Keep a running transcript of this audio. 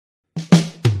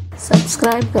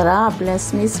Subscribe करा आपल्या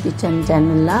स्मिस kitchen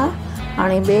चॅनलला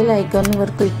आणि बेल आयकॉनवर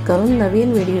क्लिक करून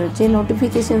नवीन व्हिडिओचे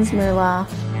नोटिफिकेशन्स मिळवा।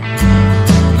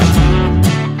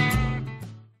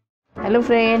 हॅलो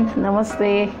फ्रेंड,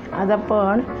 नमस्ते। आज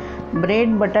आपण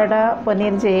ब्रेड बटाटा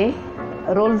पनीरचे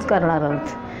रोल्स करणार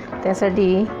आहोत।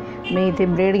 त्यासाठी मी इथे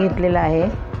ब्रेड घेतलेला आहे,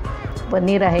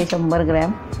 पनीर आहे 100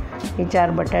 ग्रॅम, हे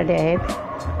 4 बटाटे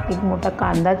आहेत, एक मोठा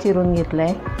कांदा चिरून घेतला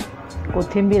आहे,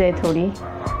 कोथिंबीर आहे थोडी,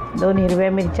 2 हिरव्या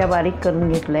मिरच्या बारीक करून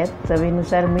घेतल्या आहेत,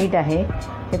 चवीनुसार मीठ आहे,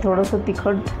 हे थोडंसं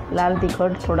तिखट, लाल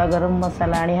तिखट, थोडा गरम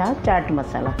मसाला आणि हा चाट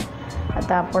मसाला।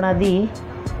 आता आपण आधी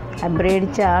ह्या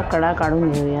ब्रेडच्या कडा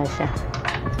काढून घेऊया। अशा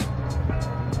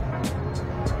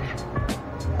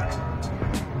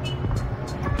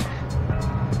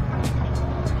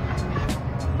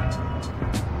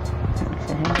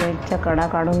ब्रेडच्या कडा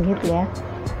काढून घेतल्या।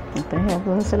 आता हे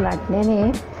थोडंसं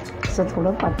लाटण्याने असं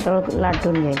थोडं पातळ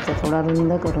लाटून घ्यायचं, थोडा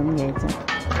रुंद करून घ्यायचं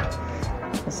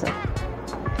असं।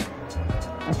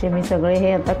 असे मी सगळे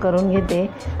हे आता करून घेते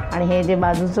आणि हे जे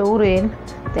बाजूचं उरेल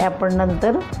ते आपण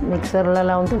नंतर मिक्सरला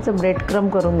लावून त्याचं ब्रेड क्रम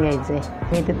करून घ्यायचं आहे।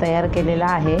 मी ते तयार केलेलं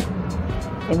आहे,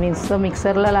 हे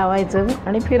मिक्सरला लावायचं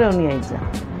आणि फिरवून घ्यायचं।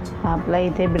 हा आपला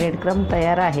इथे ब्रेड क्रम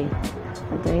तयार आहे।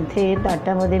 आता इथे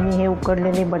ताटामध्ये मी हे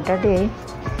उकडलेले बटाटे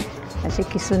असे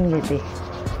किसून घेते।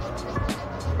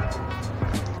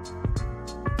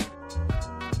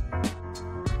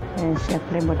 असे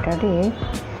आपले बटाटे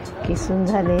किसून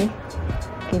झाले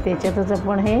की त्याच्यातच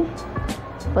आपण हे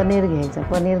पनीर घ्यायचं।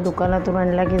 पनीर दुकानातून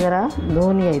आणला की जरा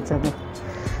धुवून घ्यायचं।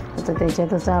 आता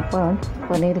त्याच्यातच आपण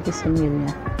पनीर किसून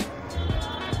घेऊया।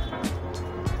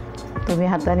 तुम्ही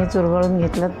हाताने चुरगळून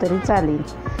घेतलात तरी चालेल।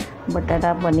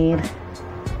 बटाटा पनीर,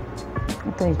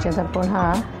 आता ह्याच्यात आपण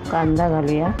हा कांदा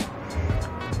घालूया,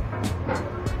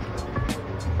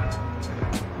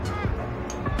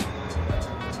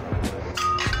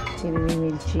 हिरवी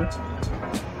मिरची,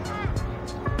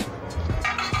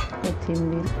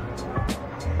 कोथिंबीर,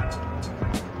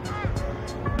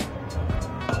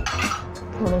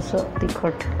 थोडंसं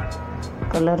तिखट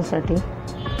कलरसाठी,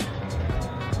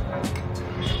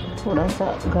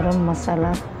 थोडासा गरम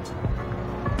मसाला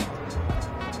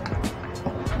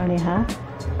आणि हा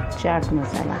चाट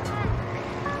मसाला।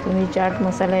 तुम्ही चाट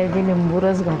मसाल्याऐवजी लिंबू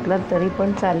रस घातलात तरी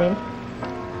पण चालेल।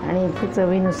 आणि इथे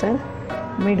चवीनुसार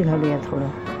मीठ घालूया थोडं।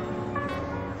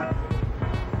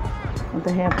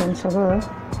 आता हे आपण सगळं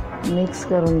मिक्स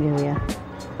करून घेऊया।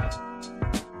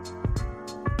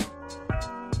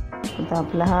 आता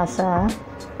आपला हा असा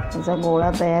त्याचा गोळा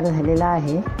तयार झालेला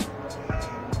आहे।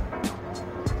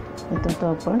 आता तो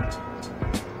आपण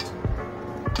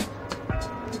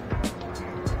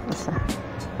असा,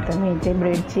 तर मी इथे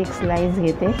ब्रेडची एक स्लाइस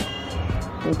घेते,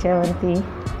 त्याच्यावरती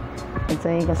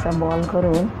त्याचा एक असा बॉल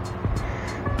करून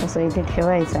असं इथे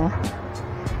ठेवायचा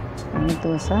आणि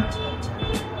तो असा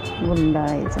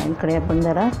गुंडाळायचा। इकडे आपण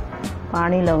जरा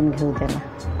पाणी लावून घेऊ त्याला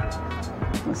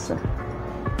असं,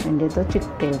 म्हणजे तो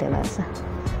चिकटेल त्याला असं।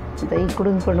 आता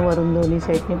इकडून पण वरून दोन्ही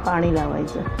साईडने पाणी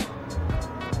लावायचं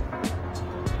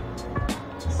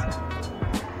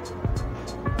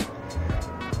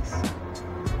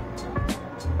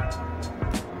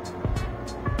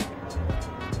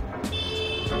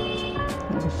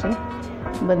असे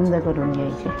बंद करून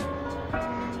घ्यायचे।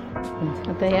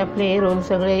 आता हे आपले रोल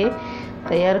सगळे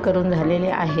तयार करून झालेले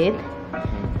आहेत।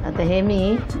 आता हे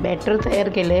मी बॅटर तयार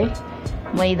केलं आहे,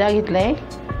 मैदा घेतला आहे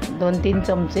 2-3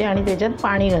 चमचे आणि त्याच्यात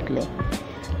पाणी घातलं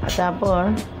आहे। आता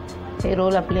आपण हे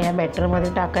रोल आपले ह्या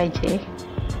बॅटरमध्ये टाकायचे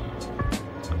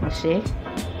असे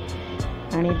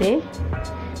आणि ते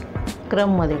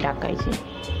क्रममध्ये टाकायचे।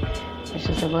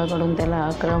 असे सगळीकडून त्याला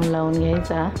क्रम लावून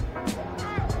घ्यायचा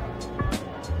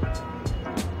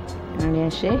आणि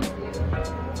असे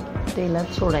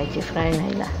तेलात सोडायचे फ्राय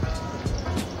व्हायला।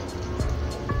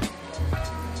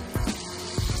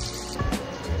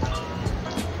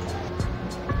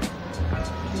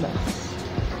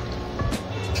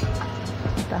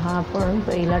 आता हा आपण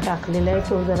पहिला टाकलेला आहे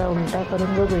तो जरा उलटा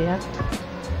करून बघूया।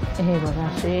 हे बघा,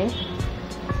 असे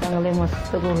चांगले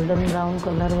मस्त गोल्डन ब्राऊन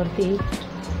कलरवरती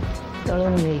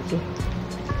तळून घ्यायचे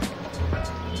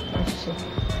असे,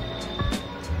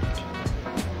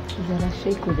 जरा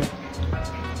शेकू द्या।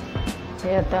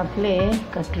 हे आता आपले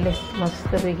कटलेट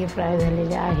मस्तपैकी फ्राय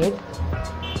झालेले आहेत।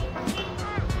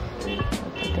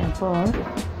 आता ते आपण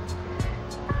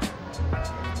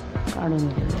काढून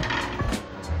घेऊया।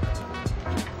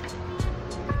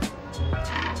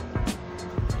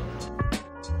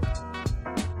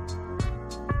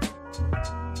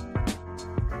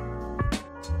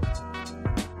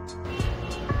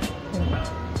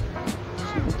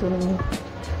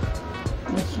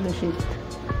 लुसलुशीत,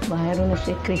 बाहेरून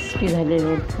असे क्रिस्पी झालेले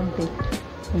आहेत पण ते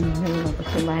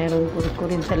कसे बाहेरून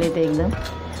कुरकुरीत झाले ते एकदम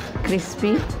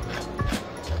क्रिस्पी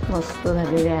मस्त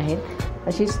झालेले आहेत।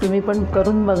 अशीच तुम्ही पण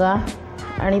करून बघा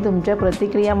आणि तुमच्या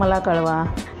प्रतिक्रिया मला कळवा।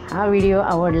 हा व्हिडिओ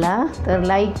आवडला तर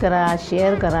लाईक करा,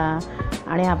 शेअर करा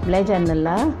आणि आपल्या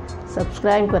चॅनलला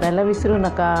सबस्क्राईब करायला विसरू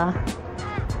नका।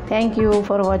 Thank you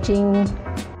for watching.